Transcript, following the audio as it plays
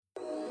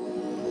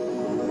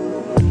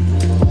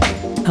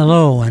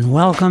Hello and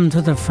welcome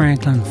to the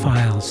Franklin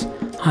Files.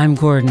 I'm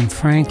Gordon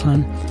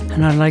Franklin,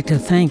 and I'd like to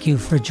thank you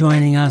for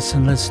joining us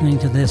and listening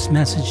to this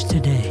message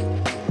today.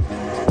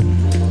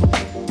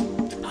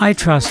 I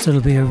trust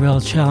it'll be a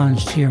real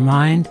challenge to your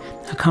mind,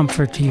 a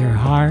comfort to your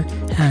heart,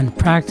 and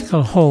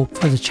practical hope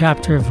for the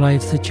chapter of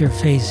life that you're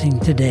facing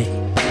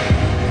today.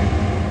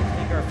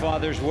 Take our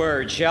Father's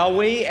Word, shall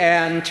we?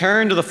 And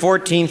turn to the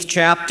 14th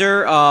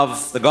chapter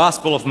of the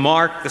Gospel of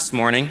Mark this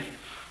morning.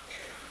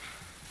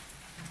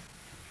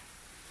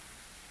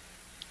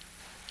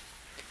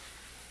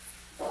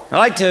 I'd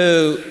like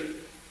to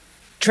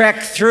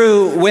trek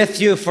through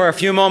with you for a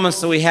few moments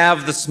that we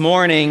have this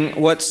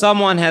morning what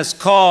someone has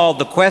called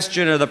the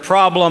question or the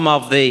problem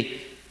of the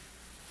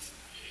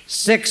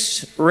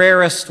 6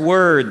 rarest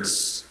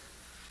words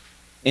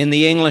in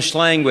the English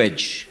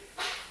language.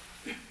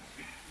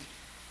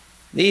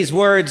 These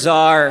words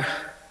are,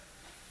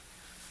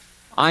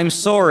 I'm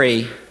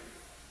sorry,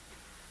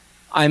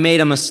 I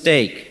made a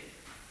mistake.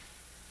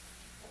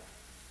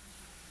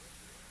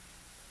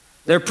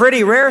 They're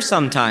pretty rare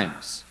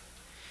sometimes.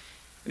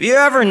 Have you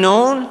ever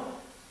known?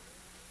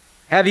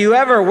 Have you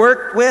ever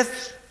worked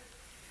with?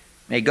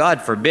 May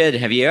God forbid,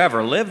 have you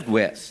ever lived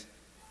with?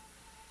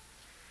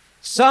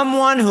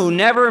 Someone who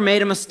never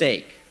made a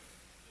mistake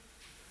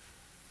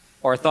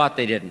or thought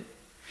they didn't.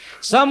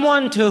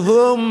 Someone to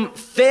whom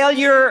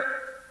failure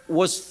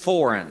was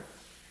foreign.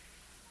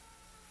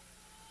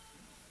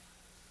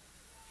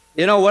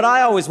 You know, what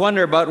I always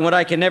wonder about and what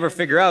I can never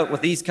figure out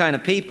with these kind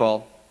of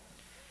people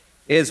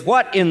is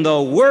what in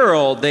the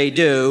world they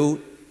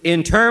do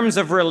in terms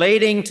of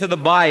relating to the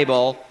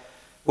Bible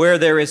where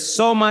there is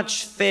so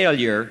much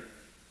failure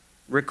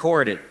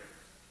recorded.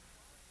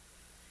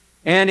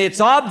 And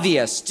it's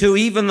obvious to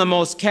even the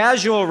most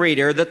casual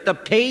reader that the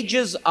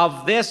pages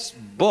of this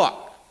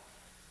book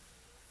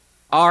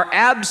are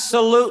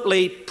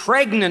absolutely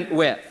pregnant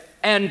with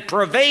and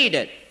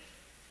pervaded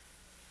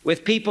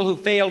with people who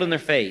failed in their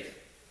faith,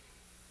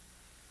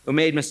 who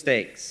made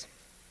mistakes.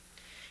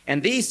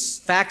 And these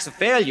facts of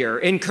failure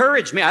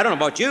encourage me. I don't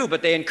know about you,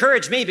 but they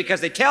encourage me because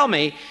they tell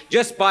me,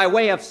 just by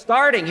way of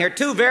starting here,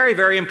 2 very,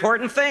 very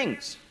important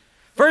things.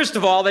 First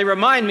of all, they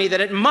remind me that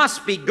it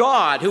must be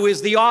God who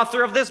is the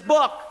author of this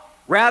book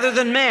rather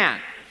than man.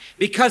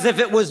 Because if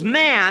it was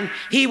man,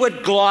 he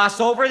would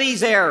gloss over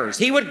these errors.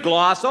 He would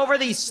gloss over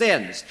these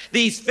sins,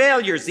 these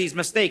failures, these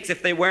mistakes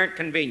if they weren't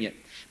convenient.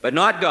 But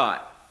not God.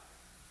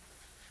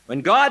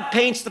 When God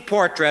paints the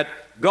portrait,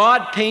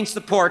 God paints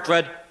the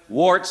portrait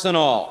warts and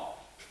all.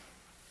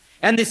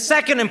 And the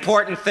second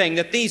important thing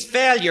that these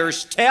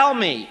failures tell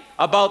me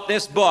about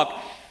this book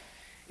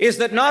is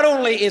that not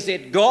only is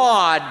it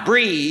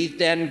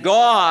God-breathed and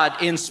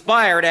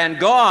God-inspired and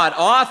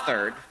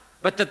God-authored,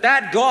 but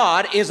that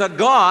God is a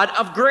God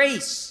of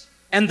grace.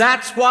 And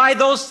that's why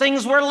those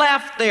things were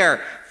left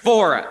there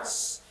for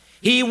us.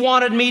 He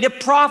wanted me to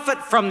profit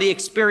from the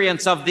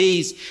experience of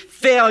these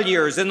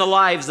failures in the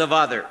lives of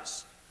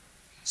others.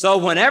 So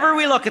whenever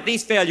we look at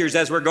these failures,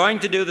 as we're going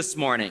to do this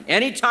morning,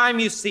 anytime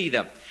you see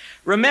them,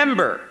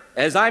 remember,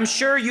 as I'm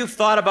sure you've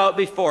thought about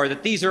before,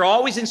 that these are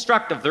always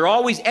instructive. They're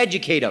always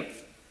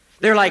educative.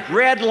 They're like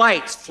red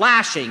lights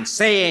flashing,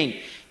 saying,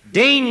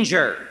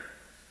 danger,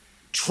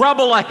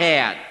 trouble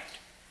ahead,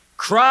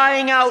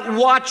 crying out,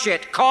 watch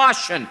it,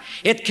 caution.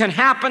 It can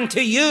happen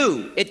to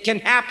you. It can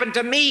happen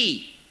to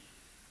me.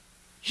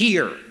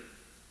 Here.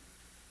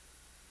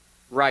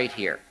 Right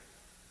here.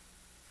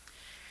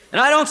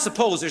 And I don't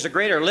suppose there's a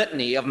greater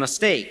litany of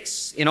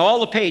mistakes in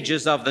all the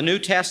pages of the New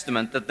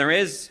Testament that there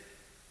is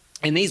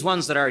in these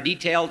ones that are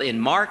detailed in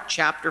Mark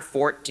chapter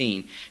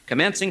 14,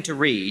 commencing to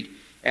read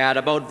at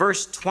about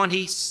verse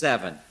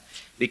 27.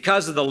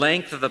 Because of the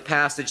length of the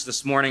passage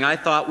this morning, I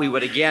thought we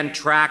would again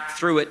track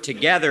through it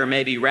together,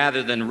 maybe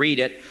rather than read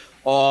it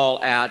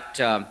all at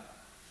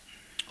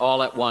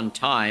one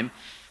time.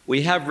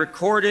 We have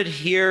recorded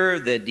here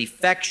the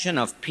defection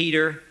of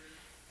Peter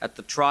at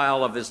the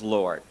trial of his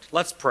Lord.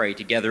 Let's pray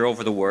together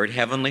over the word.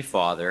 Heavenly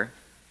Father,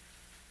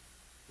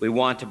 we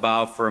want to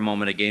bow for a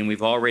moment again.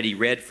 We've already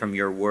read from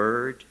your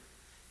word.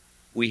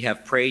 We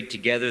have prayed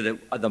together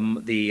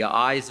that the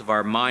eyes of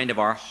our mind, of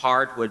our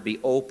heart would be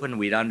open.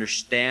 We'd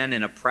understand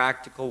in a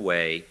practical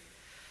way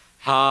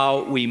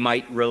how we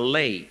might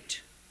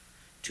relate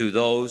to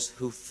those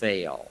who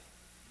fail.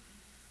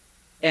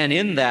 And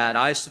in that,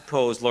 I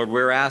suppose, Lord,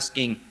 we're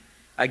asking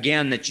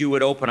again that you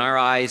would open our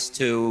eyes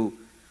to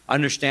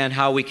understand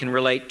how we can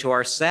relate to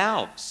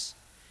ourselves.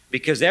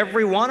 Because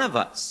every one of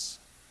us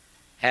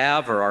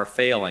have or are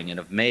failing and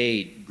have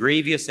made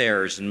grievous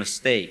errors and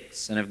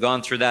mistakes and have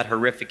gone through that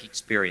horrific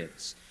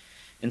experience.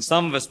 And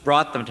some of us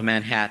brought them to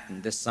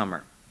Manhattan this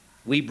summer.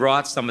 We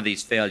brought some of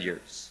these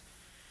failures.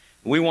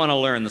 We want to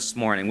learn this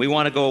morning. We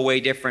want to go away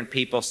different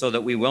people so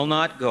that we will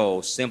not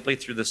go simply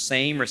through the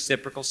same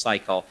reciprocal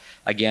cycle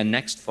again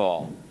next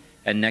fall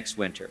and next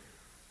winter.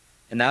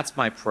 And that's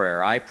my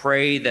prayer. I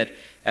pray that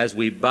as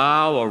we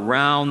bow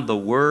around the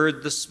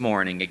word this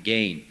morning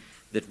again,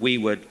 that we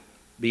would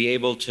be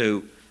able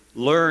to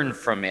learn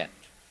from it,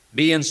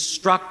 be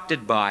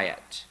instructed by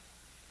it,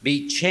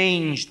 be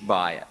changed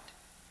by it,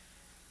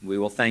 We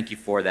will thank you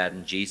for that.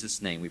 In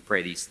Jesus' name we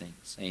pray these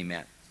things.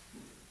 Amen.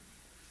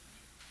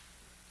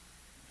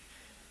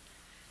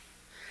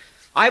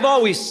 I've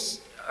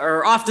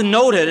often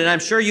noted, and I'm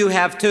sure you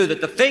have too,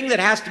 that the thing that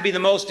has to be the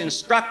most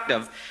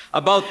instructive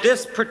about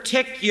this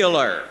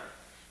particular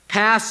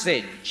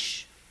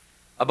passage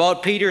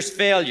about Peter's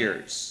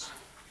failures,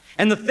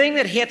 and the thing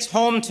that hits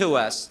home to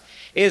us,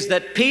 is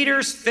that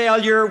Peter's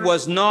failure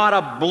was not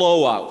a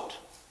blowout.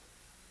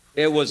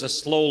 It was a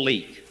slow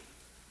leak.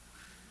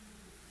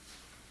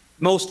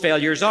 Most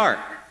failures are.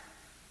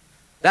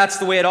 That's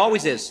the way it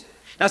always is.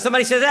 Now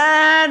somebody says,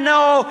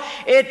 no,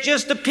 it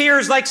just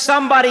appears like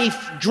somebody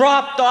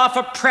dropped off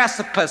a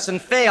precipice and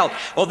failed.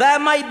 Well,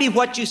 that might be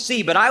what you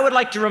see, but I would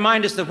like to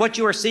remind us that what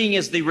you are seeing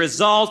is the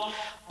result,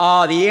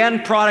 the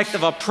end product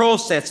of a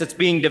process that's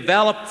being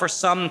developed for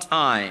some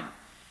time.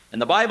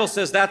 And the Bible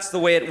says that's the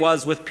way it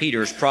was with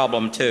Peter's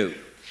problem too.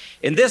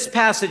 In this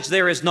passage,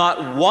 there is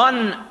not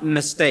one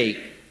mistake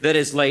that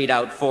is laid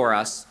out for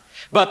us,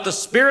 but the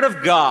Spirit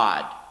of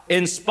God,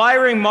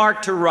 inspiring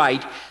Mark to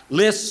write,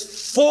 lists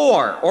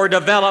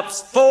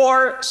develops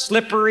four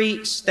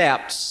slippery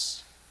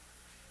steps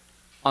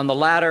on the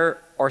ladder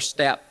or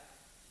step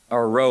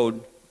or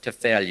road to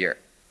failure.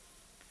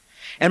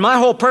 And my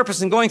whole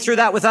purpose in going through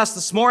that with us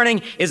this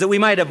morning is that we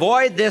might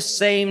avoid this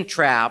same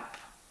trap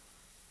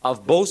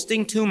of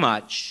boasting too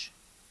much,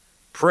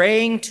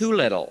 praying too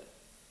little,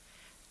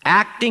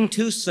 acting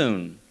too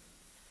soon,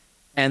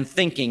 and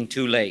thinking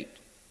too late.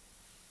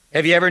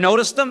 Have you ever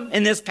noticed them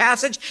in this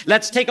passage?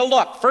 Let's take a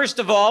look. First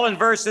of all, in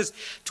verses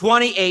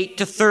 28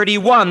 to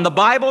 31, the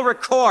Bible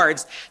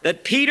records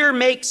that Peter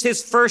makes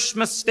his first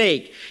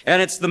mistake,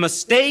 and it's the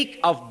mistake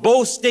of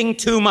boasting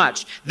too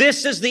much.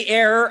 This is the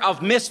error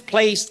of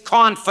misplaced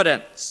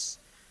confidence.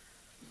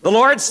 The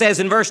Lord says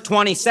in verse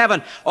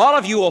 27, all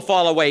of you will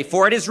fall away,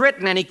 for it is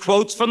written, and he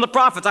quotes from the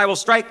prophets, I will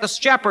strike the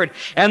shepherd,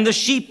 and the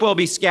sheep will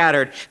be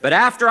scattered. But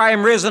after I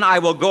am risen, I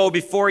will go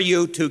before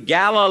you to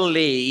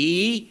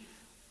Galilee.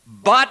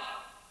 But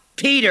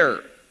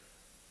Peter.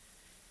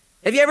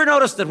 Have you ever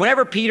noticed that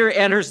whenever Peter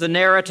enters the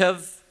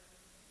narrative,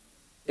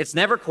 it's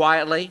never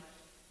quietly,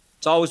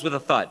 it's always with a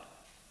thud.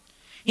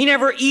 He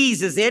never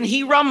eases in,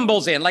 he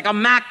rumbles in like a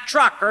Mack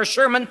truck or a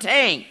Sherman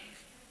tank.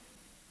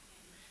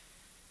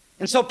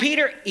 And so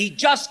Peter, he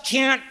just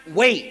can't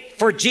wait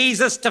for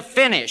Jesus to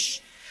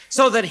finish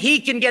so that he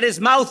can get his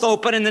mouth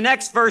open in the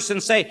next verse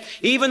and say,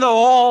 even though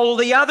all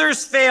the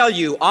others fail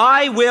you,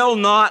 I will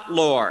not,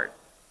 Lord.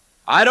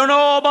 I don't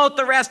know about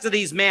the rest of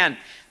these men,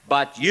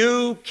 but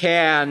you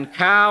can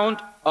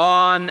count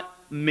on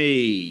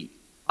me.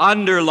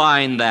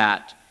 Underline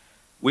that.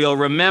 We'll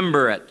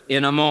remember it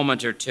in a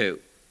moment or two.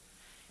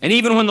 And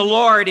even when the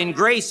Lord, in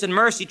grace and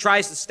mercy,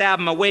 tries to stab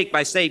him awake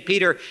by saying,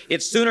 Peter,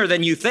 it's sooner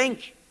than you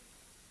think.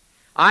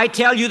 I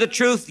tell you the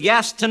truth,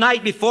 yes,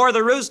 tonight before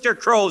the rooster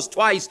crows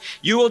twice,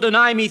 you will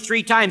deny me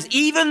 3 times.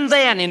 Even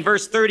then, in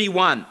verse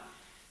 31,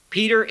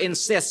 Peter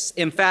insists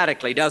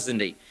emphatically,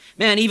 doesn't he?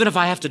 Man, even if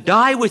I have to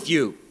die with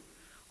you,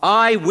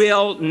 I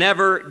will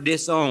never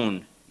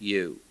disown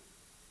you.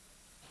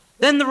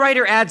 Then the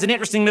writer adds an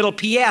interesting little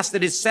P.S.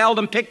 that is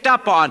seldom picked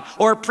up on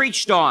or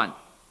preached on.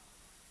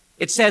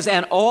 It says,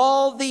 and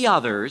all the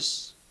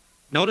others,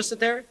 notice it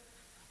there?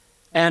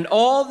 And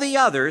all the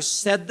others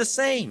said the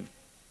same.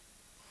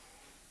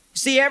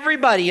 See,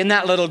 everybody in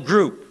that little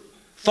group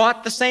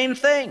thought the same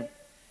thing.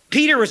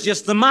 Peter was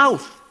just the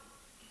mouth.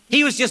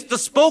 He was just the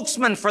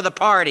spokesman for the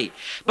party.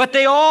 But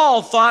they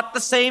all thought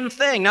the same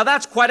thing. Now,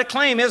 that's quite a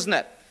claim, isn't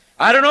it?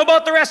 I don't know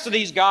about the rest of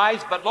these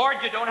guys, but Lord,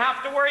 you don't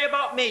have to worry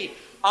about me.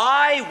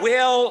 I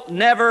will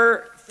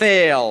never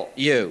fail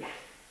you.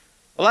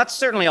 Well, that's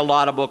certainly a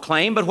laudable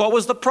claim, but what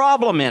was the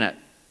problem in it?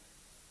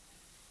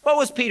 What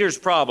was Peter's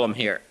problem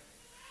here?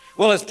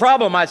 Well, his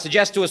problem, I'd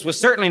suggest to us, was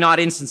certainly not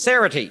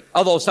insincerity,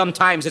 although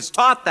sometimes it's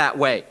taught that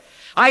way.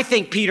 I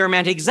think Peter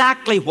meant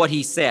exactly what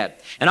he said.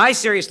 And I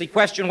seriously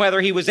question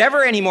whether he was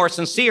ever any more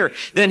sincere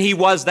than he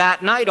was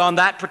that night on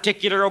that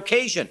particular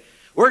occasion.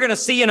 We're going to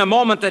see in a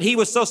moment that he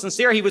was so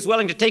sincere he was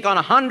willing to take on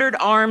 100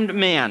 armed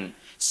men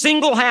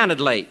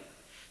single-handedly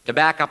to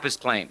back up his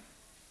claim.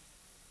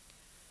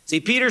 See,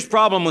 Peter's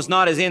problem was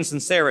not his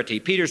insincerity.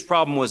 Peter's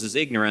problem was his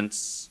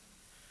ignorance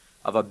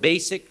of a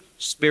basic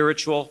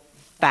spiritual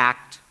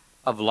fact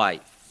of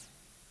life.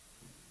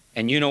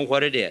 And you know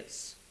what it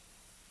is.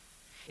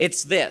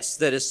 It's this,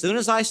 that as soon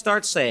as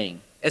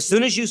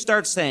you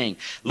start saying,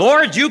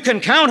 Lord, you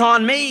can count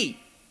on me,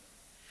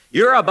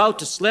 you're about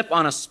to slip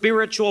on a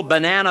spiritual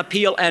banana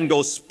peel and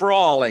go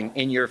sprawling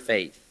in your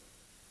faith.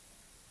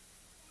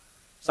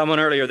 Someone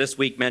earlier this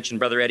week mentioned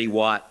Brother Eddie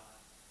Watt.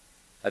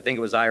 I think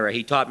it was Ira.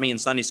 He taught me in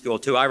Sunday school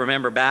too. I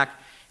remember back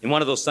in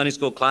one of those Sunday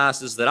school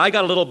classes that I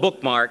got a little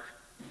bookmark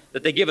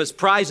that they give as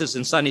prizes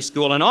in Sunday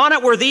school, and on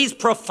it were these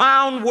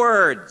profound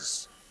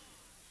words.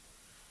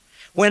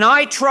 When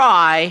I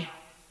try,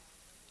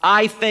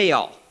 I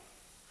fail.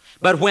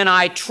 But when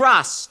I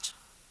trust,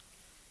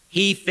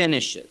 he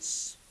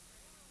finishes.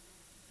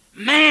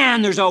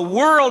 Man, there's a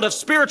world of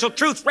spiritual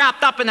truth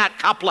wrapped up in that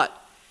couplet.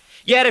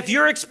 Yet if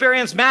your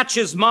experience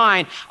matches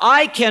mine,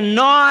 I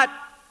cannot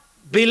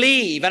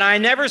believe. And I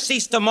never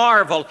cease to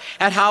marvel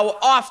at how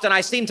often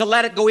I seem to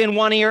let it go in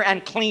one ear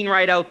and clean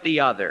right out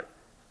the other.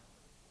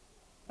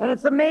 And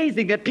it's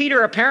amazing that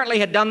Peter apparently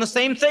had done the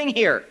same thing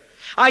here.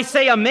 I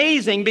say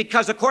amazing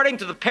because according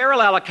to the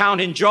parallel account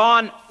in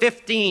John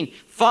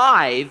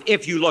 15:5,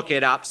 if you look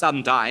it up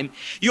sometime,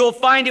 you'll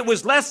find it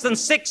was less than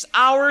 6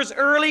 hours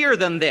earlier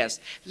than this,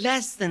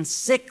 less than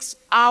 6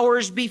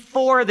 hours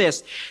before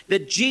this,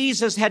 that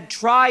Jesus had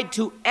tried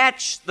to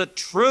etch the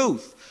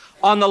truth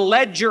on the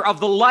ledger of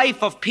the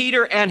life of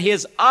Peter and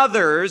his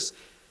others,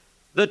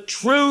 the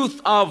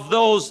truth of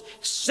those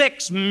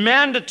 6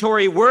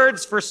 mandatory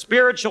words for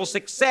spiritual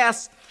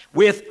success: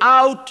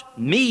 without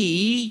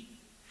me,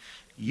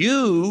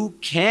 you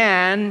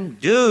can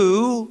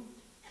do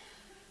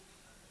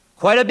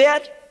quite a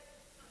bit.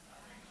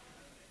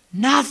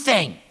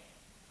 Nothing.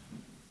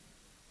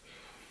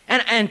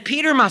 And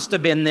Peter must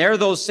have been there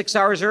those 6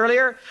 hours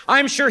earlier.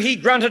 I'm sure he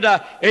grunted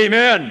a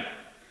amen.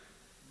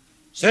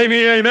 Say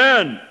me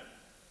amen.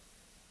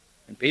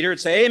 And Peter would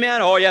say,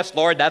 amen. Oh, yes,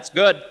 Lord, that's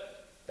good.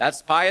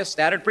 That's pious,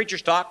 standard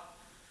preacher's talk.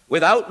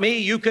 Without me,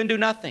 you can do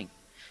nothing.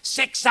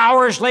 6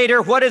 hours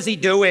later, what is he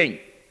doing?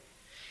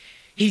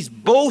 He's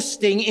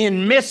boasting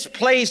in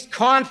misplaced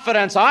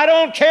confidence. I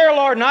don't care,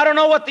 Lord, and I don't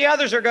know what the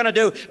others are going to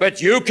do,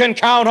 but you can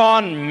count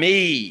on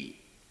me.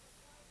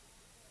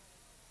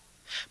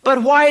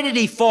 But why did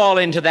he fall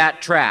into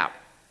that trap?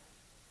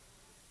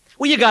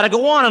 Well, you got to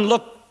go on and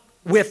look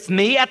with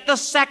me at the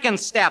second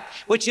step,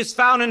 which is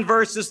found in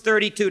verses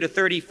 32 to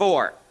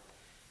 34.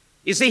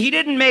 You see, he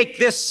didn't make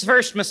this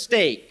first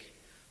mistake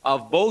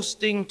of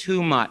boasting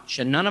too much,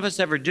 and none of us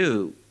ever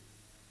do,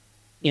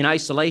 in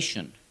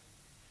isolation.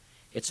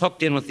 It's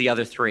hooked in with the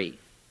other 3.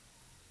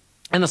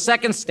 And the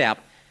second step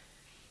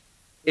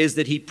is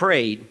that he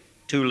prayed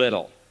too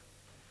little.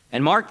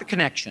 And mark the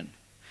connection.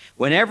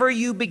 Whenever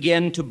you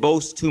begin to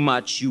boast too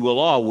much, you will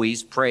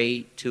always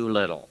pray too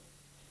little.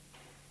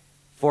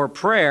 For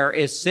prayer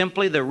is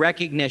simply the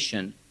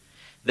recognition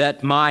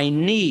that my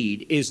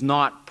need is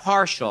not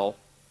partial,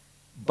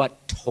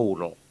 but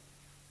total.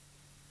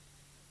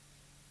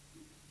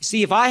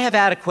 See, if I have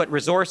adequate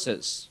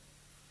resources,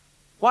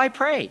 why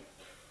pray?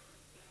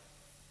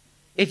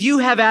 If you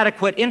have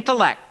adequate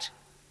intellect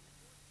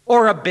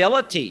or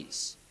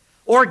abilities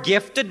or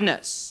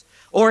giftedness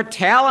or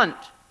talent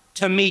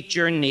to meet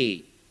your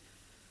need,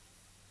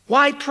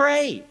 why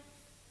pray?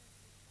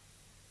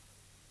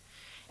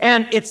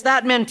 And it's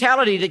that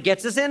mentality that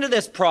gets us into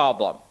this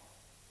problem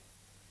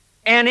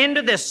and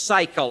into this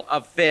cycle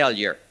of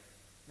failure.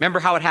 Remember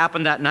how it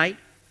happened that night?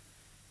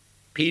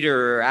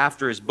 Peter,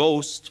 after his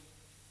boast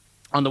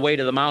on the way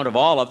to the Mount of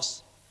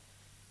Olives,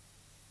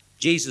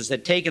 Jesus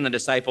had taken the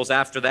disciples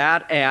after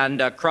that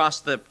and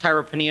crossed the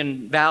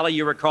Tyropenian Valley,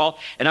 you recall,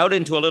 and out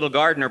into a little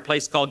garden or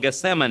place called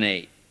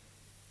Gethsemane.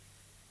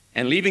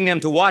 And leaving them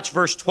to watch,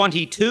 verse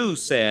 22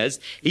 says,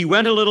 he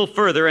went a little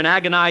further and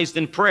agonized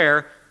in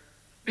prayer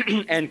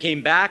and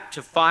came back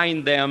to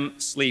find them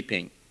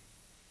sleeping.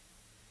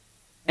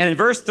 And in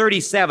verse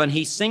 37,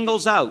 he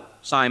singles out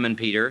Simon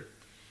Peter,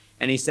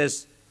 and he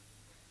says,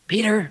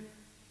 Peter,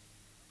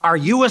 are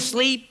you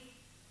asleep?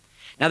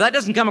 Now, that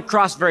doesn't come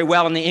across very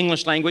well in the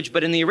English language,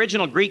 but in the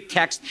original Greek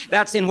text,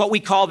 that's in what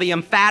we call the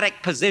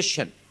emphatic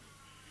position.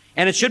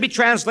 And it should be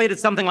translated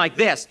something like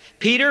this: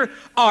 Peter,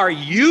 are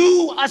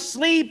you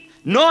asleep?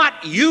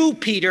 Not you,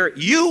 Peter.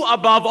 You,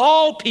 above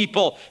all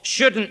people,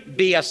 shouldn't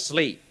be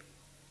asleep.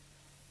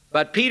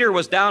 But Peter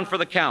was down for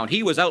the count.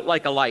 He was out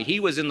like a light. He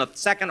was in the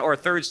second or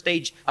third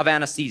stage of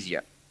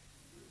anesthesia.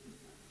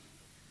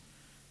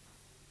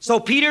 So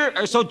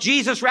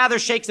Jesus rather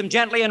shakes him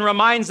gently and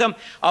reminds him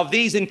of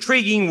these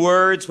intriguing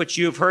words which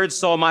you've heard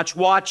so much: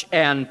 watch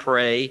and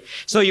pray,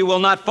 so you will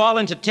not fall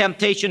into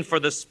temptation, for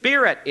the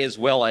spirit is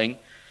willing,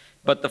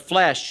 but the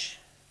flesh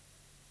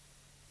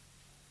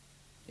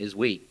is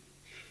weak.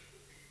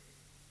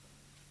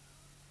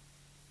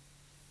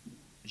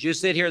 As you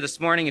sit here this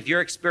morning, if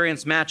your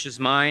experience matches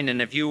mine,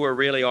 and if you were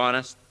really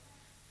honest,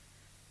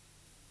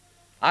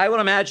 I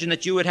would imagine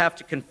that you would have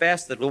to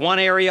confess that the one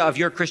area of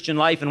your Christian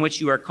life in which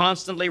you are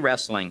constantly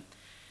wrestling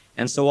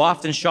and so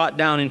often shot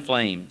down in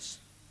flames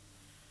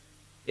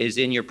is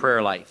in your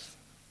prayer life.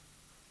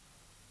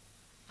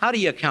 How do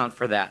you account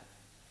for that?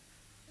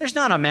 There's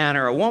not a man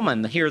or a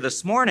woman here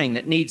this morning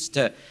that needs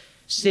to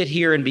sit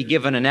here and be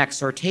given an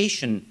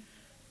exhortation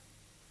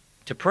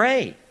to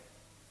pray.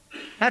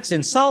 That's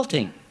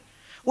insulting.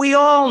 We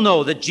all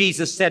know that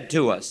Jesus said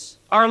to us,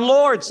 our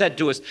Lord said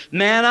to us,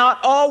 man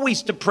ought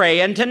always to pray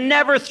and to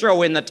never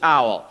throw in the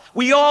towel.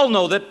 We all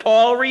know that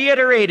Paul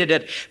reiterated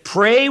it.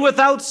 Pray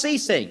without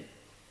ceasing.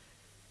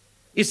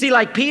 You see,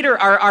 like Peter,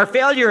 our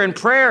failure in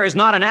prayer is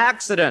not an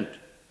accident.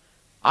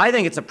 I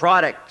think it's a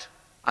product.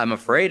 I'm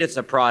afraid it's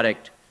a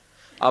product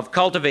of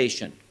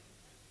cultivation.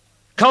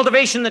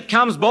 Cultivation that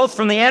comes both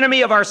from the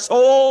enemy of our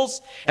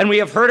souls, and we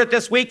have heard it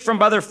this week from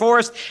Brother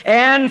Forrest,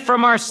 and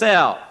from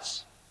ourselves.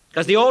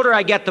 Because the older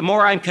I get, the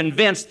more I'm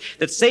convinced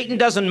that Satan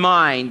doesn't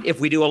mind if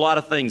we do a lot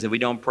of things if we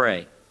don't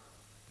pray.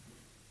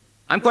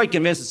 I'm quite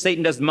convinced that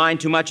Satan doesn't mind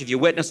too much if you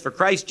witness for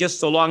Christ, just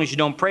so long as you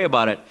don't pray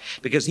about it,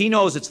 because he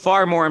knows it's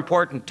far more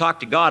important to talk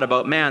to God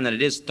about man than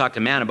it is to talk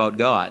to man about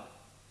God.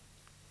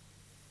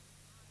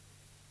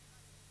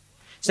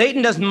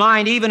 Satan doesn't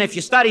mind even if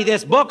you study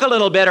this book a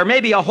little bit, or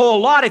maybe a whole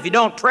lot if you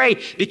don't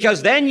pray,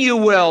 because then you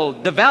will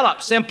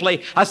develop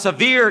simply a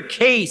severe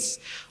case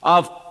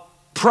of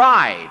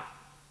pride,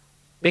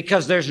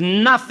 because there's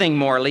nothing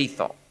more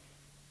lethal.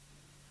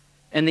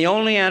 And the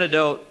only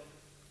antidote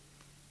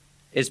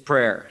is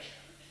prayer.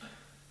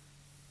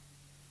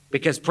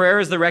 Because prayer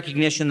is the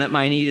recognition that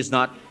my need is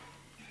not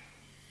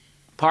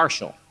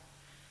partial,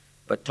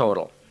 but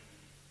total.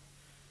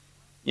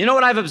 You know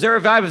what I've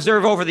observed? I've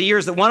observed over the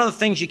years that one of the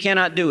things you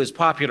cannot do is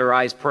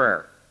popularize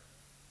prayer.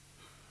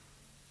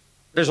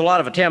 There's a lot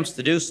of attempts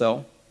to do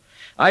so.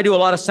 I do a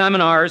lot of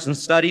seminars and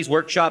studies,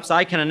 workshops.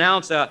 I can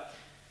announce a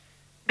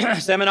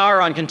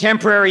seminar on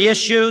contemporary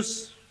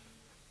issues.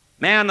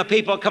 Man, the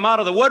people come out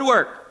of the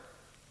woodwork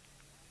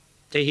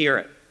to hear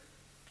it.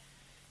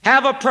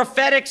 Have a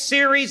prophetic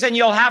series and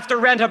you'll have to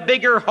rent a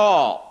bigger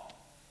hall.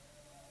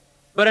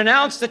 But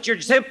announce that you're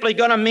simply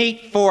going to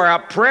meet for a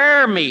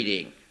prayer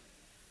meeting.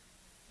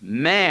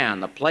 Man,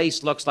 the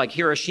place looks like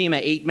Hiroshima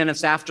 8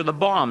 minutes after the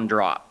bomb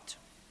dropped.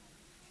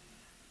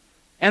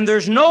 And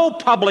there's no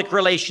public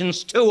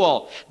relations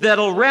tool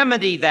that'll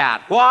remedy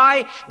that.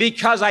 Why?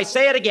 Because I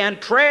say it again,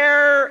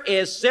 prayer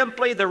is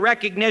simply the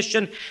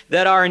recognition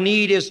that our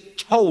need is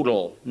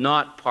total,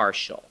 not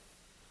partial.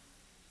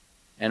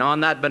 And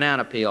on that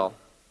banana peel,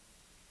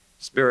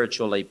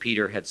 spiritually,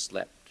 Peter had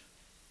slipped.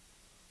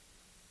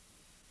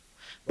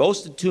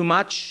 Boasted too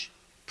much,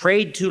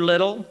 prayed too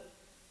little.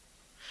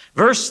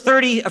 Verse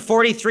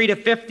 43 to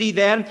 50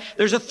 then,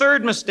 there's a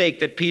third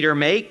mistake that Peter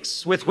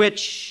makes, with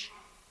which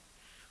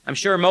I'm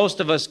sure most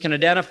of us can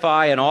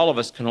identify and all of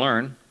us can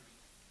learn.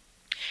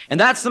 And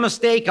that's the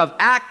mistake of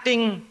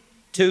acting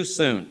too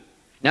soon.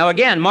 Now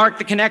again, mark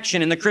the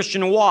connection in the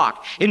Christian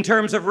walk in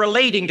terms of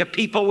relating to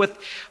people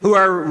who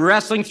are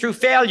wrestling through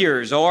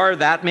failures, or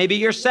that may be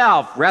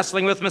yourself,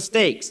 wrestling with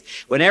mistakes.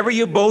 Whenever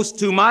you boast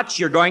too much,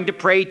 you're going to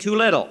pray too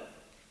little.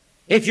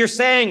 If you're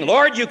saying,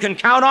 Lord, you can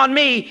count on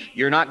me,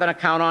 you're not going to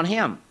count on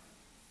him.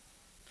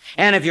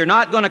 And if you're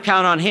not going to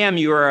count on him,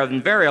 you are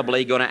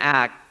invariably going to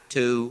act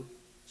too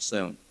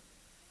soon.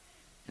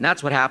 And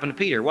that's what happened to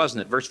Peter,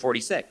 wasn't it? Verse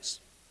 46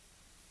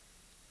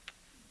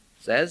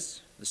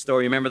 says, the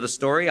story, remember the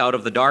story? Out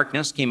of the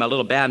darkness came a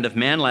little band of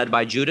men led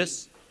by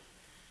Judas.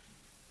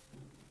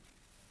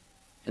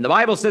 And the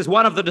Bible says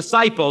one of the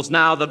disciples,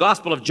 now the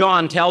Gospel of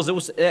John tells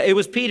it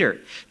was Peter,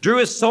 drew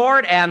his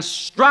sword and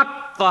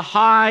struck the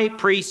high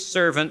priest's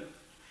servant,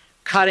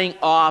 cutting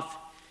off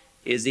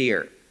his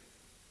ear.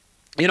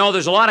 You know,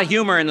 there's a lot of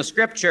humor in the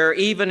Scripture,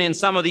 even in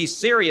some of these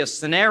serious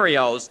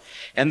scenarios,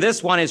 and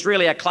this one is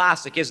really a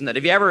classic, isn't it?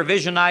 Have you ever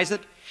visualized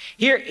it?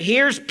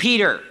 Here's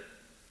Peter,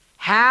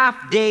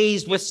 half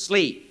dazed with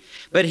sleep,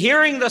 but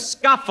hearing the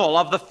scuffle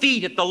of the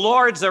feet at the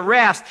Lord's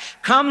arrest,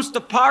 comes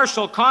to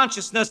partial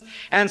consciousness,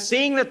 and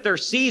seeing that they're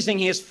seizing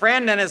his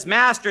friend and his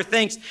master,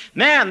 thinks,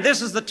 man,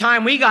 this is the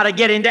time we got to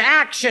get into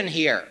action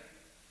here.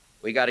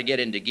 We got to get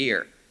into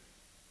gear.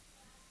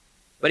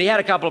 But he had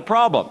a couple of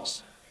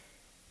problems,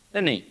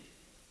 didn't he?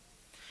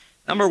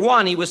 Number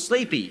one, he was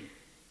sleepy.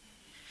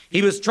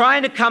 He was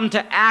trying to come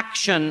to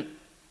action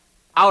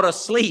out of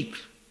sleep.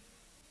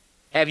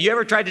 Have you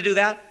ever tried to do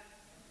that?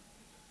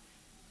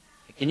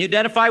 Can you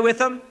identify with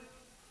him?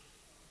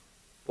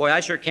 Boy, I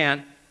sure can.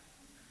 A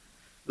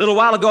little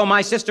while ago,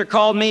 my sister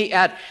called me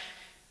at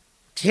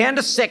 10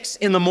 to 6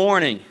 in the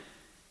morning.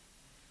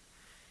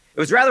 It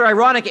was rather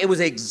ironic. It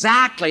was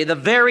exactly the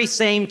very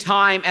same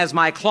time as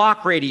my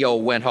clock radio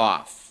went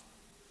off.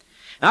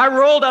 And I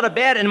rolled out of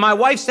bed, and my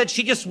wife said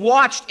she just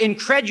watched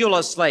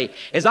incredulously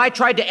as I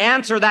tried to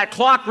answer that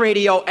clock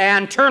radio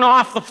and turn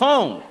off the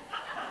phone.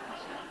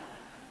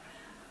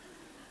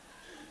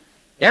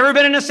 Ever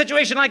been in a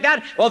situation like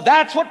that? Well,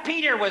 that's what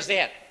Peter was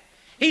in.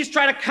 He's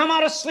trying to come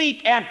out of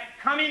sleep and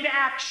come into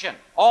action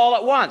all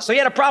at once. So he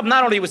had a problem.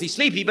 Not only was he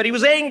sleepy, but he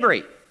was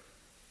angry.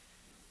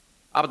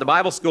 Up at the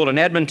Bible school in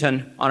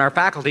Edmonton, on our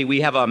faculty,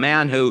 we have a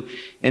man who,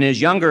 in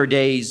his younger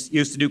days,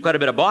 used to do quite a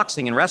bit of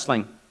boxing and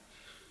wrestling.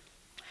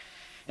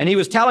 And he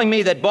was telling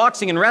me that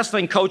boxing and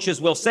wrestling coaches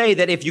will say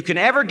that if you can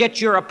ever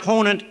get your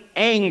opponent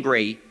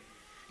angry,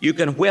 you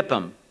can whip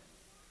him.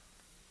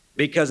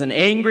 Because an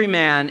angry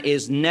man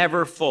is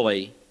never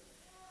fully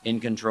in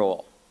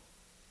control.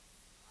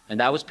 And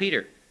that was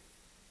Peter.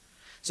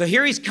 So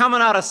here he's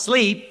coming out of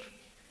sleep,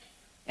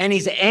 and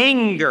he's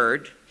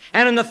angered.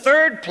 And in the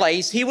third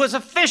place, he was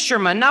a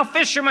fisherman. Now,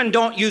 fishermen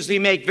don't usually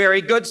make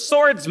very good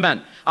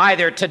swordsmen,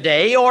 either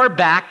today or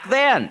back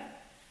then.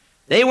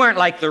 They weren't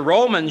like the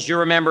Romans, you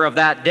remember, of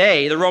that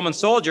day, the Roman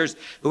soldiers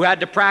who had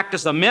to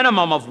practice a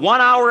minimum of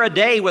 1 hour a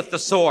day with the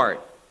sword,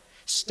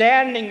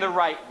 standing the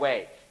right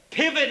way,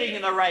 pivoting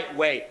in the right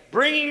way,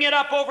 bringing it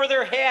up over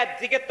their head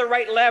to get the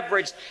right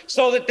leverage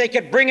so that they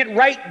could bring it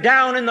right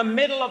down in the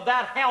middle of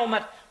that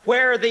helmet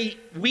where the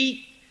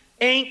weak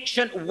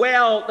ancient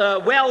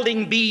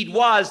welding bead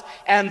was,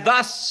 and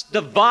thus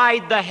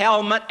divide the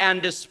helmet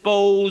and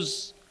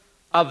dispose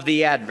of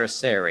the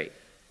adversary.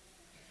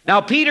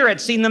 Now, Peter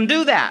had seen them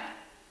do that.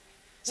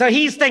 So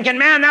he's thinking,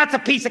 man, that's a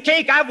piece of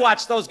cake. I've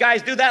watched those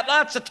guys do that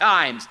lots of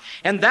times.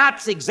 And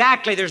that's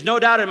exactly, there's no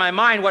doubt in my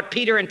mind, what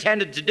Peter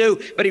intended to do,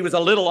 but he was a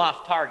little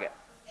off target.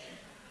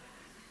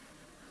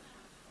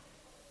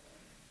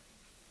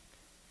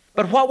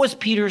 But what was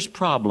Peter's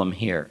problem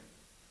here?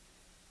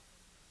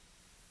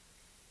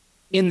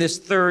 In this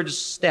third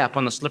step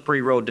on the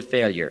slippery road to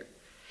failure,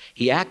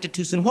 he acted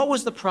too soon. What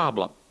was the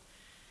problem?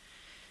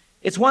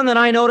 It's one that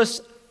I notice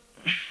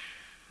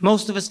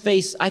most of us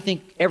face, I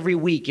think, every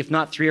week, if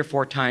not 3 or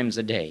 4 times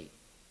a day.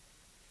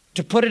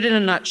 To put it in a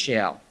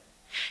nutshell,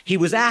 he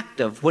was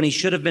active when he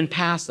should have been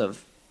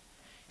passive,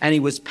 and he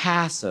was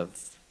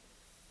passive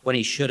when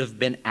he should have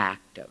been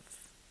active.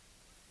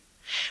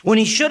 When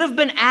he should have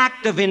been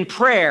active in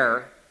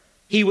prayer,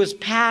 he was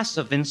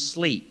passive in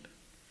sleep.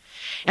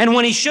 And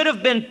when he should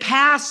have been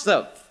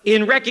passive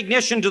in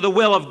recognition to the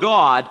will of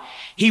God,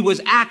 he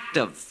was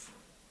active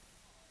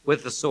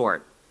with the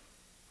sword.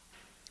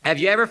 Have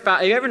you ever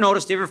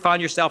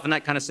found yourself in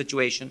that kind of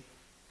situation?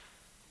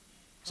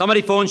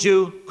 Somebody phones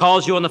you,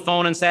 calls you on the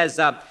phone and says,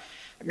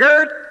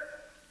 Gert,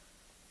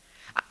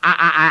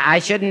 I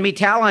shouldn't be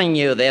telling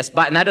you this,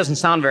 and that doesn't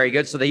sound very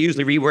good, so they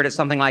usually reword it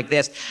something like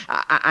this.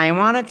 I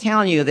want to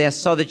tell you this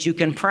so that you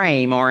can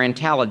pray more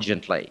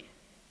intelligently.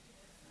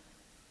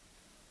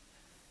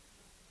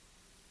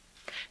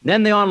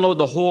 Then they unload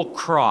the whole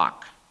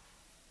crock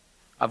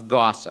of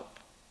gossip.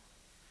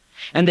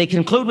 And they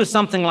conclude with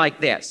something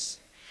like this.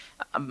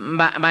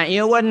 But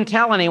you wouldn't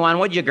tell anyone,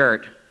 would you,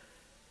 Gert?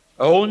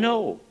 Oh,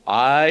 no,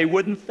 I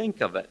wouldn't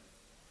think of it.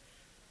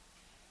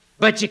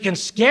 But you can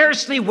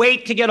scarcely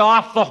wait to get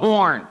off the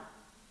horn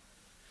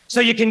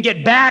so you can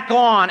get back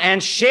on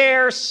and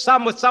share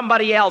with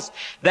somebody else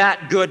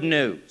that good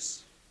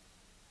news.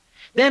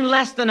 Then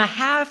less than a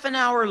half an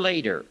hour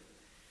later,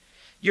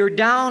 you're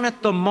down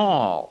at the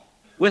mall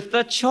with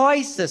the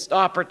choicest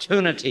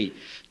opportunity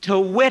to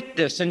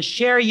witness and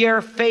share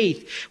your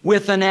faith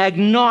with an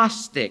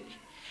agnostic.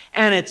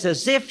 And it's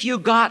as if you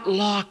got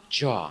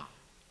lockjaw.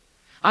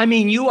 I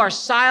mean, you are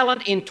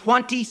silent in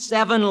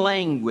 27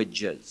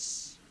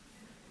 languages.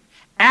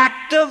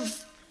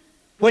 Active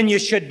when you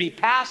should be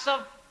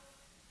passive.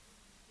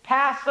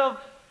 Passive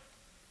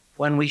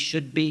when we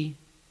should be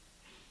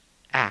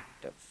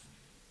active.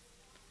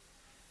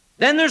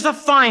 Then there's a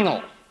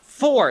final,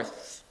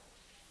 fourth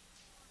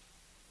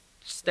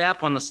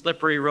step on the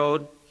slippery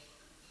road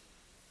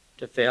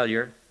to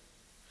failure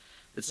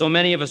that so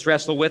many of us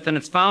wrestle with, and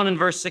it's found in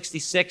verse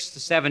 66 to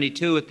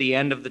 72 at the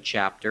end of the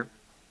chapter.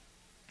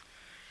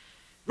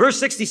 Verse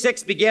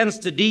 66 begins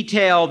to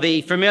detail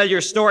the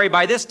familiar story.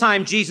 By this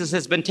time, Jesus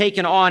has been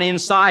taken on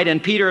inside,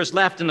 and Peter is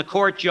left in the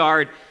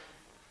courtyard,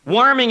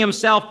 warming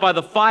himself by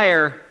the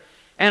fire,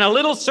 and a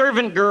little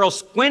servant girl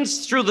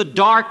squints through the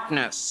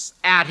darkness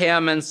at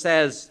him and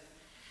says,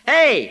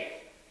 Hey,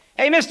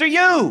 mister,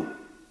 you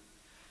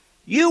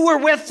were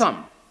with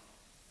them.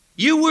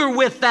 You were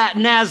with that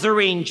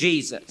Nazarene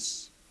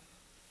Jesus.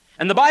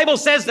 And the Bible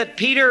says that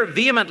Peter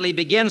vehemently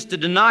begins to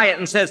deny it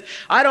and says,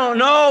 I don't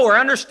know or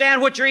understand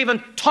what you're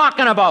even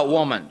talking about,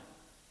 woman.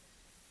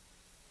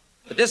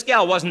 But this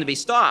gal wasn't to be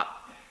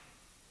stopped.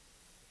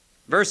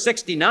 Verse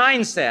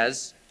 69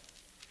 says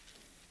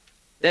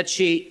that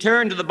she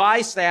turned to the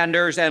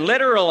bystanders, and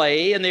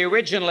literally in the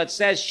original it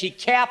says she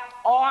kept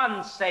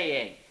on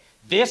saying,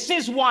 this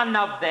is one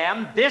of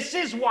them, this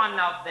is one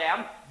of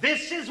them,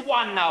 this is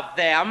one of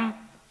them.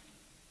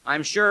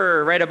 I'm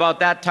sure right about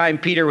that time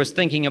Peter was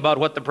thinking about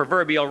what the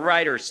proverbial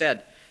writer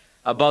said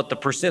about the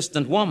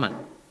persistent woman.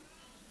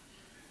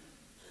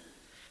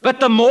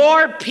 But the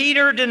more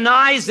Peter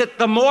denies it,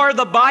 the more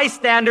the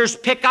bystanders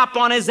pick up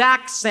on his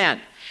accent.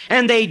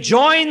 And they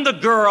join the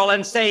girl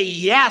and say,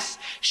 yes,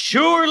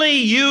 surely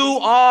you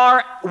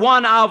are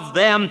one of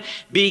them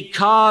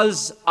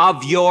because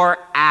of your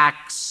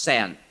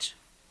accent.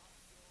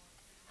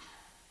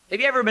 Have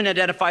you ever been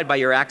identified by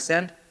your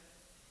accent?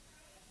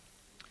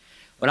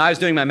 When I was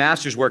doing my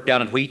master's work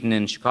down at Wheaton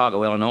in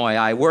Chicago, Illinois,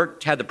 I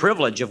had the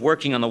privilege of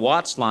working on the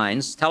Watts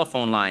lines,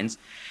 telephone lines,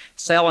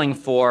 selling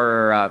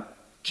for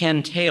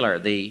Ken Taylor,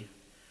 the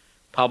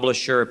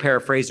publisher,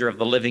 paraphraser of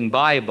the Living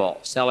Bible,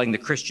 selling the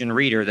Christian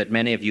Reader that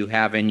many of you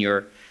have in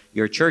your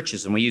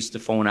churches. And we used to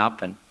phone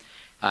up and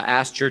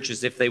ask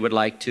churches if they would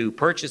like to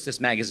purchase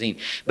this magazine.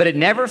 But it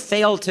never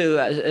failed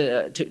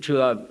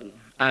to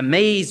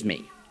amaze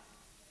me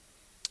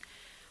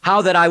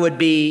how that I would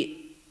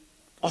be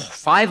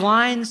 5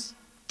 lines,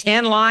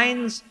 10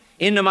 lines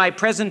into my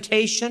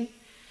presentation,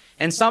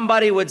 and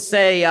somebody would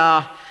say,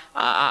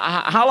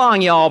 how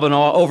long y'all been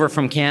over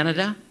from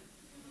Canada?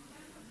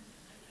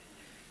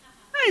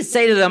 I'd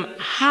say to them,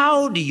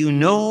 how do you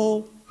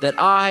know that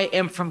I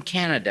am from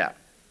Canada?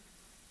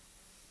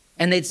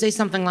 And they'd say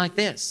something like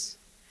this,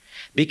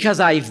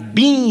 because I've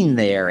been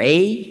there,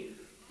 eh?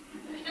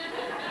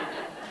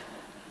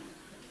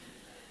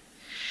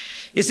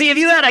 You see, if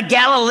you had a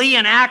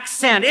Galilean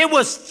accent, it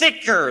was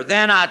thicker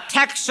than a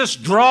Texas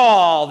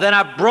drawl, than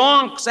a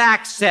Bronx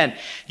accent.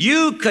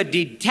 You could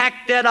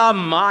detect it a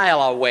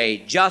mile away,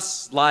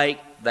 just like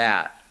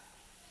that.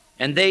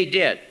 And they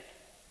did.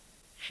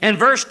 And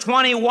verse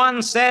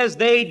 21 says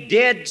they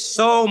did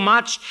so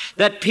much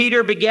that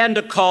Peter began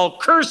to call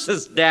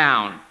curses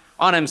down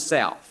on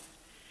himself.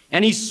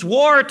 And he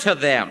swore to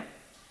them,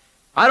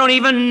 I don't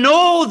even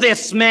know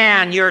this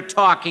man you're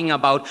talking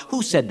about.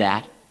 Who said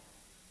that?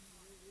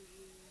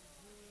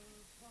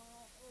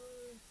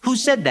 Who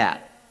said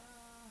that?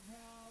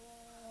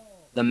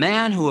 The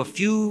man who a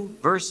few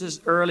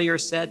verses earlier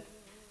said,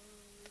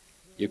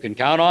 you can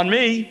count on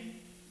me.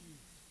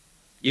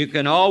 You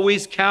can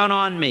always count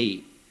on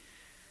me.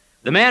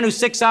 The man who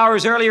 6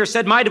 hours earlier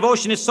said, my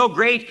devotion is so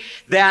great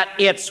that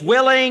it's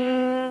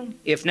willing,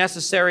 if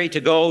necessary, to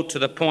go to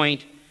the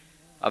point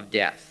of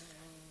death.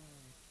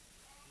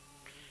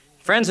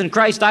 Friends in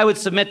Christ, I would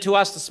submit to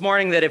us this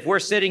morning that if we're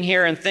sitting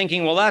here and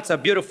thinking, well, that's a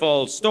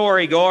beautiful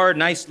story, Gord,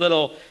 nice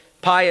little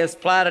pious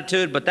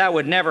platitude, but that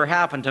would never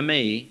happen to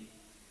me.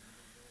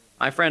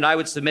 My friend, I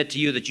would submit to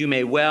you that you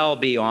may well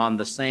be on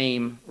the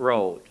same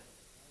road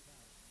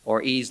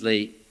or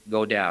easily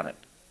go down it.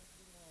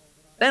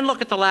 Then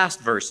look at the last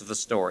verse of the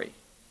story,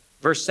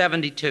 verse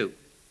 72,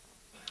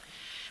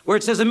 where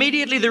it says,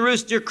 immediately the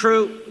rooster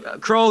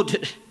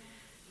crowed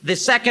the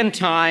second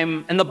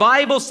time, and the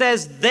Bible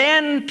says,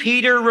 then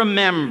Peter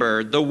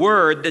remembered the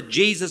word that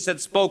Jesus had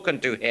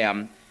spoken to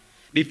him,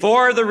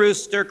 before the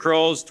rooster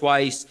crows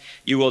twice,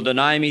 you will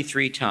deny me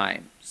 3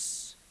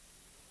 times.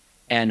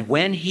 And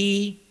when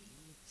he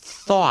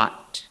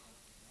thought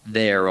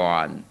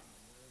thereon,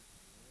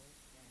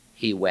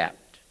 he wept.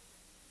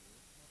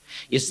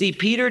 You see,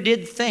 Peter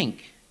did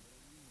think,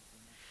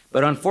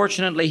 but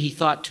unfortunately he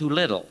thought too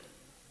little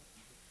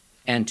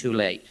and too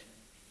late.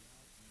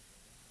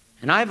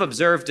 And I've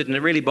observed it, and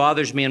it really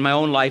bothers me in my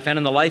own life and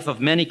in the life of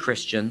many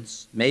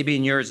Christians, maybe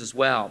in yours as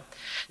well,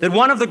 that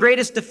one of the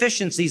greatest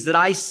deficiencies that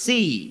I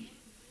see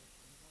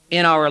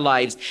in our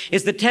lives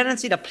is the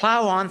tendency to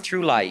plow on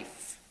through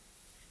life,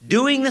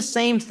 doing the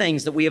same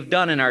things that we have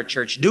done in our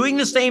church, doing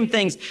the same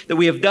things that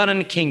we have done in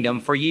the kingdom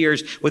for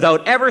years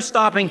without ever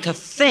stopping to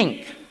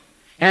think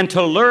and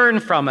to learn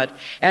from it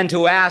and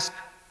to ask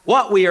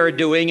what we are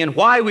doing and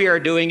why we are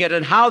doing it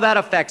and how that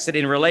affects it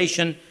in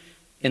relation,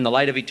 in the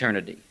light of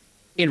eternity,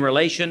 in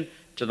relation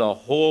to the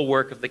whole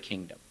work of the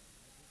kingdom.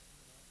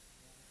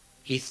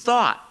 He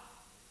thought,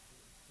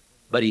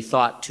 but he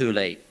thought too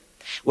late.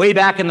 Way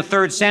back in the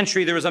 3rd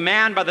century, there was a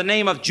man by the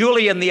name of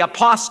Julian the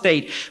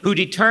Apostate who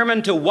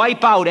determined to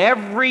wipe out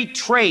every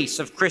trace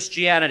of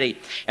Christianity.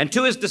 And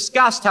to his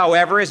disgust,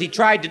 however, as he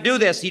tried to do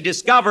this, he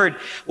discovered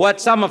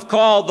what some have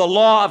called the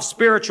law of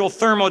spiritual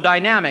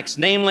thermodynamics,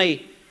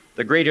 namely,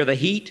 the greater the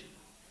heat,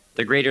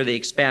 the greater the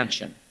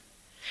expansion.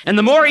 And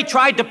the more he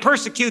tried to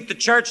persecute the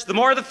church, the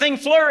more the thing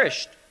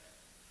flourished.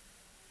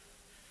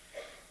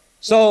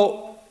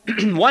 So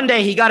one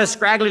day he got a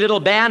scraggly little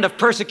band of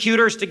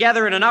persecutors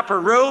together in an upper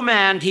room,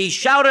 and he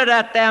shouted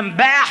at them,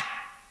 bah!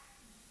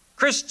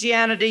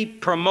 Christianity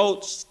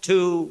promotes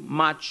too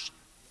much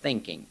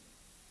thinking.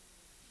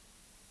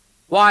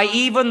 Why,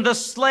 even the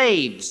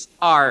slaves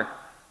are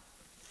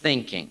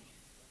thinking.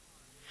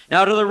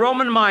 Now, to the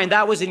Roman mind,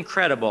 that was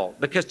incredible,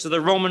 because to the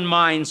Roman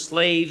mind,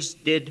 slaves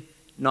did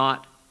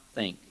not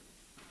think.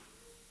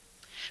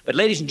 But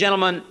ladies and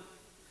gentlemen,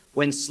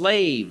 when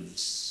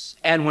slaves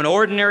and when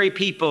ordinary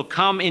people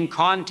come in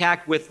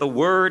contact with the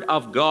Word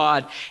of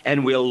God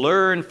and will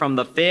learn from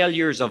the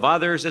failures of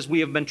others, as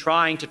we have been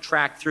trying to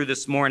track through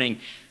this morning,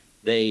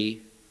 they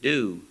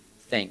do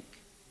think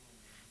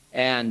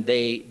and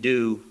they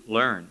do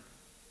learn.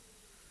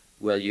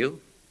 Will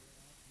you?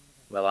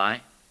 Will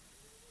I?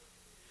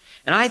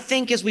 And I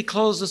think as we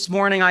close this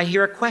morning, I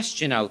hear a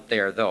question out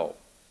there, though,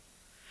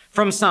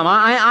 from some.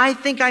 I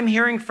think I'm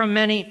hearing from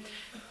many,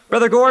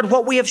 Brother Gord,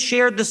 what we have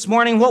shared this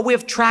morning, what we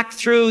have tracked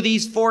through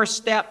these 4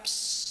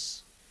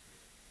 steps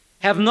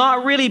have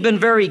not really been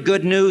very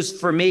good news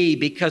for me,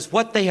 because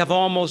what they have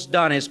almost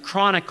done is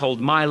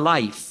chronicled my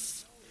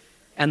life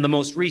and the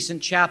most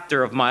recent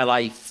chapter of my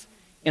life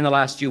in the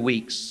last few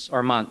weeks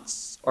or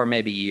months or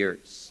maybe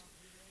years.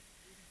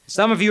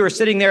 Some of you are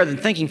sitting there and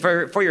thinking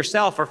for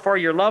yourself or for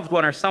your loved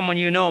one or someone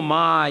you know,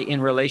 in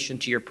relation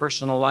to your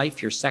personal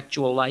life, your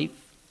sexual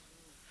life,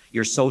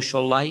 your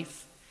social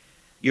life,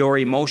 your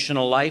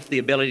emotional life, the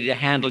ability to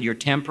handle your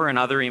temper and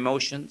other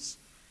emotions.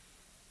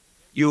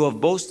 You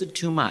have boasted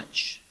too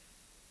much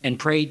and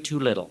prayed too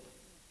little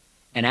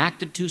and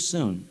acted too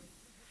soon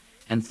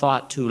and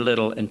thought too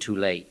little and too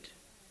late.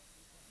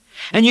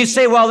 And you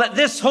say, well, that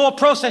this whole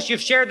process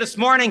you've shared this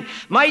morning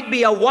might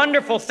be a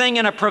wonderful thing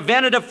and a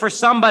preventative for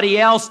somebody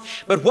else,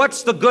 but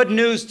what's the good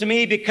news to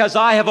me? Because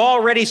I have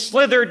already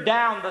slithered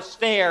down the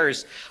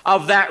stairs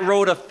of that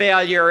road of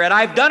failure, and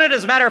I've done it,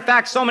 as a matter of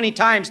fact, so many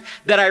times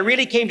that I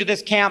really came to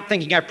this camp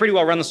thinking I pretty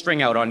well run the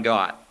string out on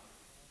God.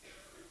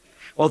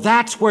 Well,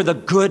 that's where the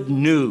good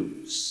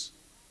news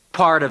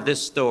part of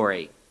this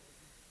story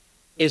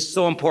is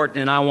so important,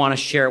 and I want to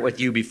share it with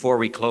you before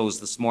we close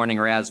this morning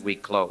or as we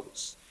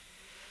close.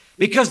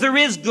 Because there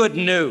is good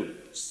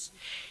news.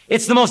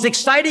 It's the most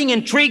exciting,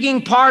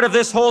 intriguing part of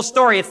this whole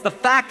story. It's the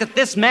fact that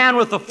this man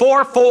with the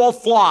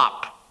fourfold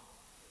flop,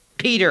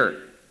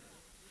 Peter,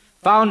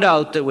 found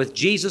out that with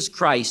Jesus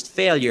Christ,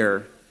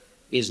 failure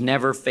is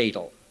never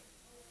fatal.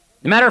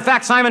 As a matter of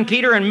fact, Simon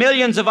Peter and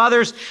millions of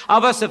others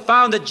of us have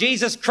found that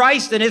Jesus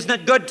Christ, and isn't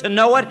it good to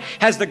know it,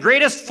 has the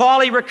greatest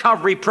folly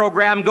recovery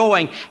program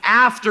going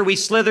after we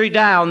slither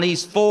down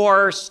these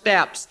 4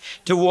 steps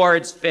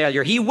towards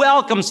failure. He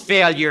welcomes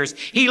failures.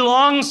 He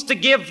longs to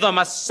give them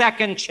a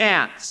second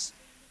chance.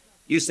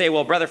 You say,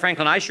 well, Brother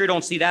Franklin, I sure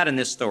don't see that in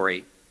this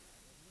story.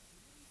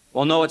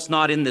 Well, no, it's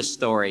not in this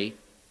story.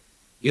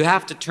 You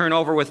have to turn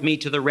over with me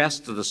to the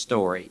rest of the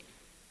story,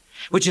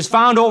 which is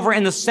found over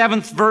in the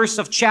 7th verse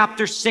of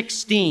chapter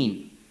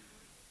 16,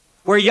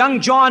 where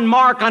young John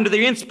Mark, under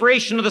the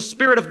inspiration of the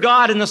Spirit of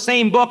God in the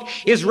same book,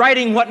 is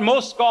writing what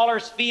most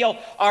scholars feel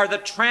are the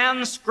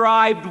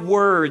transcribed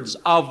words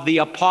of the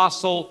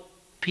Apostle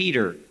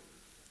Peter.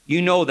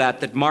 You know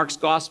that Mark's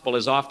gospel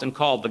is often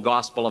called the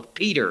Gospel of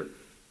Peter,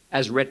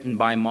 as written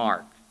by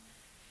Mark.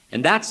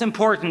 And that's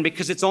important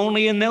because it's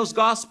only in this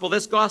gospel,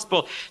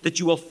 that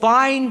you will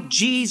find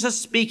Jesus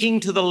speaking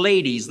to the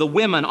ladies, the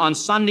women, on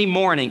Sunday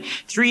morning,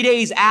 3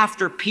 days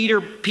after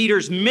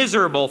Peter's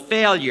miserable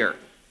failure.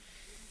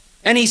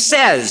 And he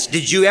says,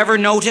 did you ever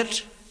note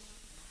it?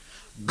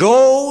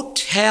 Go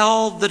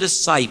tell the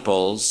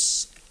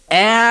disciples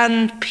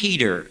and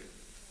Peter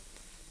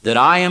that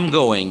I am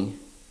going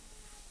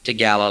to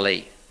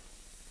Galilee.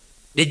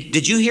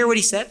 Did you hear what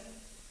he said?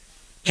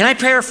 Can I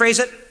paraphrase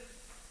it?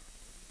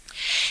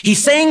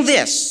 He's saying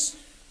this,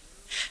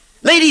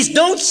 ladies,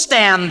 don't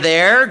stand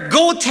there.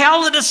 Go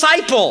tell the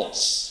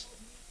disciples.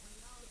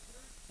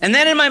 And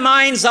then in my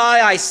mind's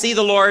eye, I see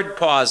the Lord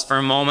pause for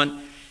a moment,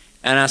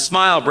 and a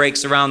smile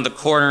breaks around the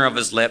corner of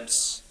his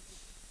lips.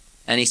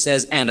 And he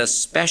says, and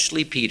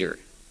especially Peter,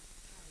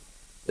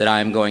 that I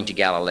am going to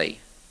Galilee.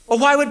 Well,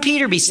 why would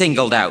Peter be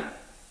singled out?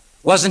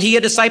 Wasn't he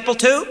a disciple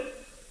too?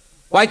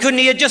 Why couldn't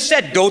he have just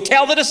said, go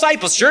tell the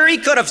disciples? Sure, he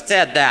could have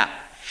said that.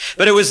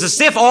 But it was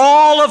as if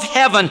all of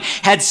heaven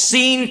had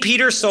seen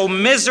Peter so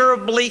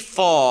miserably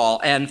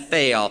fall and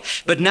fail.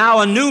 But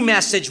now a new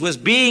message was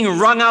being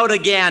rung out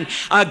again,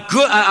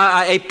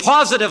 a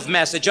positive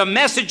message, a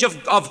message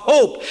of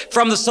hope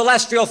from the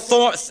celestial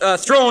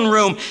throne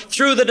room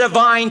through the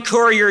divine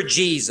courier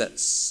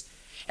Jesus.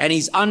 And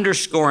he's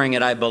underscoring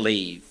it, I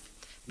believe.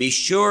 Be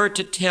sure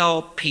to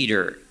tell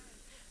Peter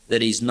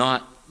that he's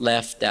not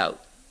left out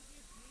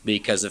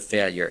because of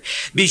failure.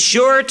 Be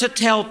sure to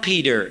tell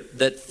Peter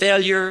that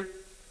failure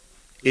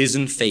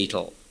isn't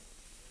fatal.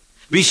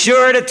 Be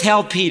sure to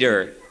tell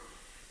Peter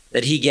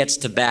that he gets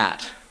to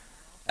bat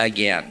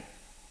again.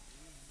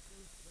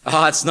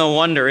 Oh, it's no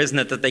wonder, isn't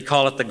it, that they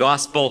call it the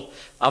gospel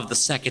of the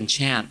second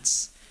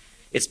chance.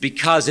 It's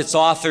because it's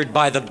authored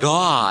by the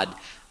God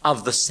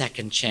of the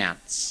second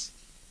chance.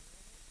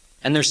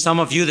 And there's some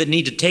of you that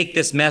need to take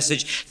this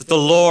message that the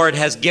Lord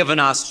has given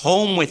us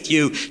home with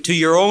you to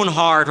your own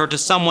heart or to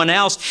someone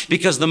else,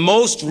 because the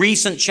most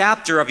recent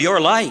chapter of your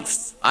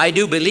life, I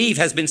do believe,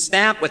 has been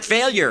stamped with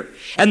failure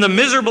and the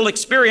miserable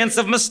experience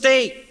of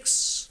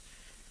mistakes.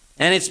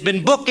 And it's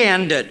been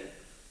bookended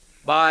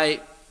by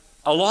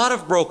a lot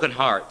of broken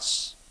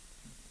hearts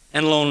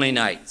and lonely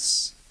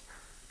nights.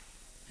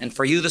 And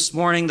for you this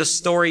morning, the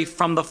story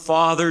from the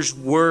Father's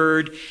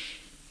Word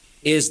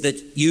is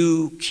that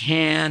you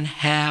can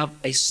have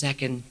a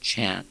second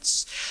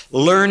chance.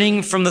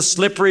 Learning from the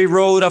slippery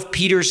road of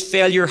Peter's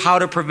failure how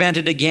to prevent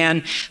it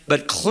again,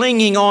 but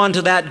clinging on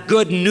to that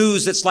good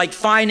news that's like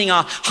finding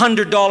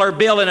 $100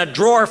 bill in a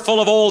drawer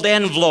full of old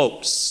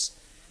envelopes.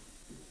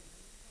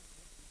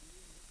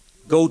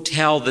 Go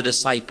tell the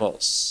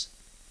disciples,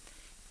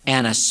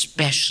 and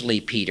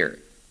especially Peter.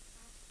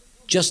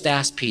 Just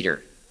ask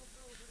Peter,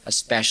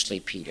 especially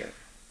Peter.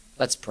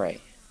 Let's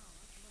pray.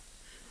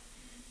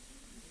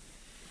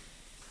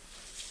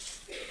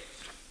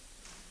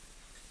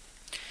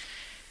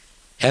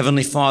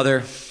 Heavenly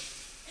Father,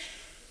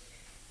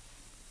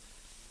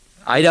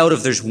 I doubt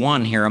if there's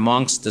one here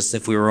amongst us,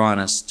 if we were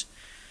honest,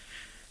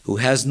 who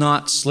has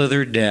not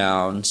slithered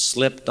down,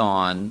 slipped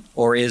on,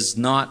 or is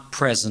not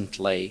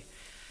presently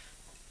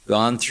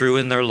gone through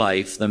in their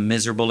life the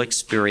miserable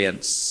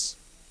experience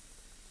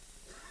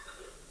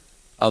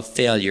of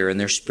failure in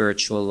their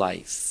spiritual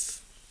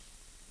life.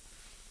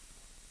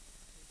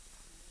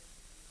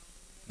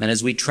 And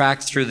as we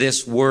tracked through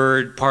this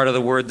word, part of the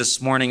word this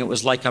morning, it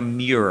was like a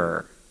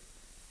mirror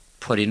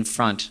put in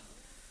front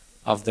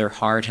of their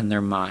heart and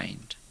their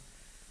mind.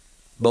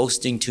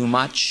 Boasting too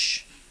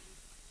much,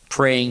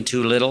 praying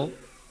too little,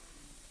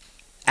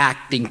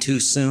 acting too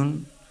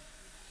soon,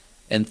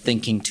 and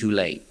thinking too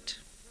late.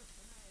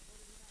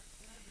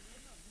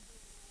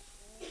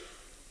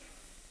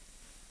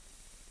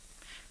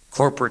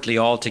 Corporately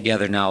all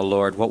together now,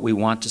 Lord, what we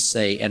want to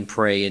say and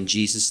pray in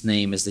Jesus'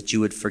 name is that you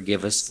would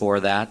forgive us for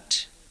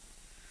that,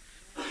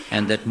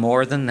 and that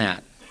more than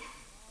that,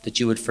 that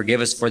you would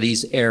forgive us for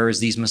these errors,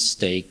 these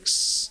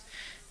mistakes,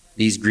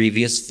 these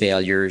grievous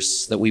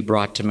failures that we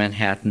brought to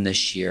Manhattan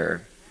this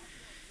year,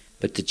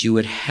 but that you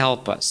would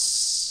help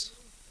us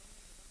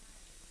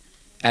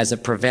as a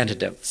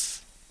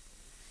preventative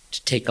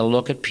to take a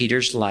look at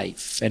Peter's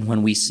life, and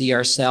when we see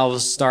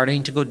ourselves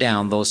starting to go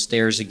down those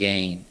stairs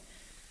again,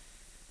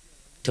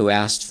 to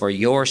ask for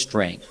your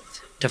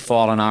strength, to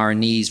fall on our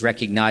knees,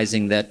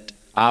 recognizing that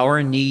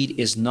our need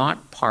is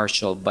not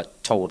partial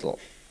but total.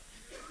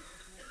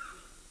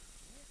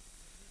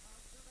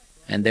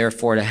 And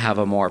therefore to have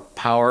a more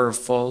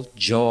powerful,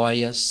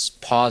 joyous,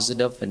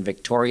 positive, and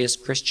victorious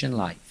Christian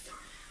life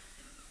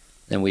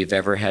than we've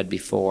ever had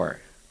before.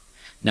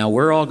 Now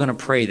we're all going to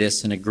pray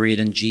this and agree it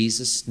in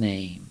Jesus'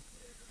 name.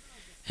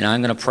 And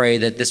I'm going to pray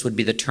that this would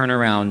be the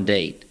turnaround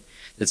date,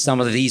 that some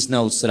of these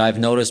notes that I've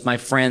noticed my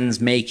friends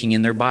making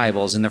in their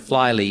Bibles, in their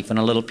flyleaf, and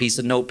a little piece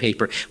of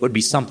notepaper would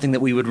be something that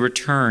we would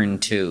return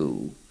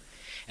to,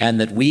 and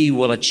that we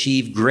will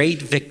achieve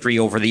great victory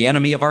over the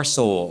enemy of our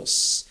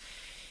souls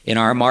in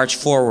our march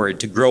forward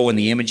to grow in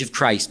the image of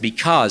Christ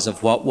because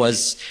of what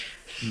was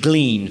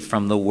gleaned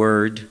from the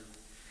Word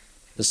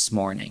this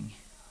morning.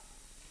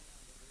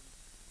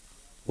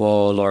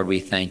 Oh, Lord,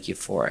 we thank you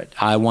for it.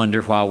 I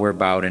wonder while we're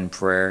bowed in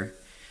prayer,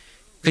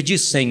 could you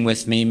sing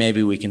with me?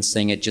 Maybe we can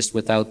sing it just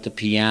without the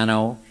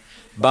piano.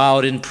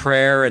 Bowed in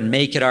prayer and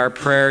make it our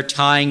prayer,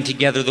 tying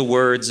together the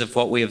words of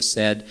what we have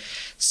said.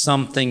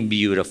 Something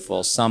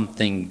beautiful,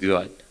 something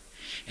good.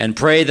 And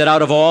pray that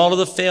out of all of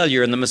the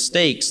failure and the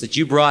mistakes that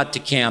you brought to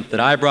camp, that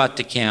I brought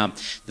to camp,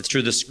 that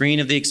through the screen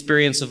of the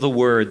experience of the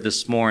Word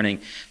this morning,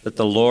 that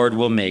the Lord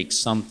will make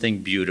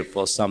something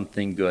beautiful,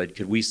 something good.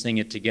 Could we sing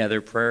it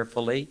together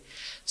prayerfully?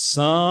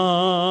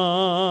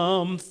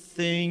 Something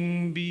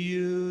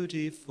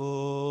beautiful,